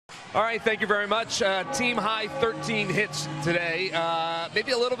All right, thank you very much. Team high 13 hits today.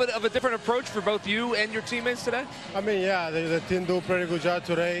 Maybe a little bit of a different approach for both you and your teammates today? I mean, yeah, the team do a pretty good job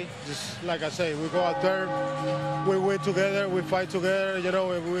today. Just like I say, we go out there, we win together, we fight together, you know,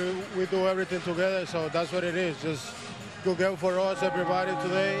 we do everything together, so that's what it is. Just good game for us, everybody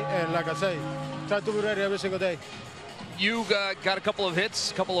today, and like I say, try to be ready every single day. You got a couple of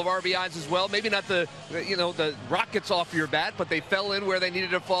hits, a couple of RBIs as well. Maybe not the rockets off your bat, but they fell in where they needed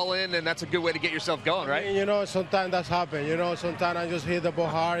to fall in, and that's a good way to get yourself going, right? I mean, you know, sometimes that's happened. You know, sometimes I just hit the ball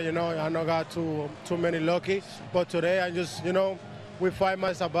hard. You know, I not got too many lucky. But today I just, you know, we fight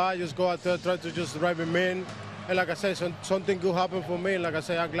my sabat, just go out there, try to just drive him in. And like I say, something good happened for me. Like I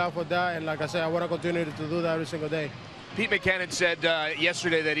say, I'm glad for that. And like I say, I want to continue to do that every single day. Pete Mackanin said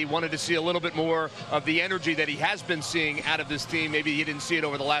yesterday that he wanted to see a little bit more of the energy that he has been seeing out of this team. Maybe he didn't see it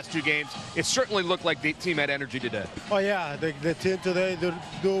over the last 2 games. It certainly looked like the team had energy today. Oh, yeah. The team today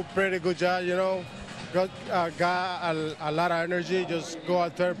do a pretty good job, you know. Got a lot of energy. Just go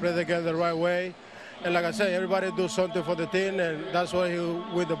out there, play the game the right way. And like I say, everybody do something for the team, and that's why he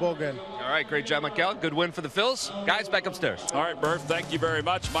win the ball game. All right, great job, Maikel. Good win for the Phillies. Guys, back upstairs. All right, Murph, thank you very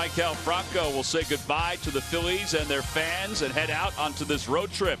much. Maikel Franco will say goodbye to the Phillies and their fans and head out onto this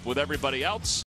road trip with everybody else.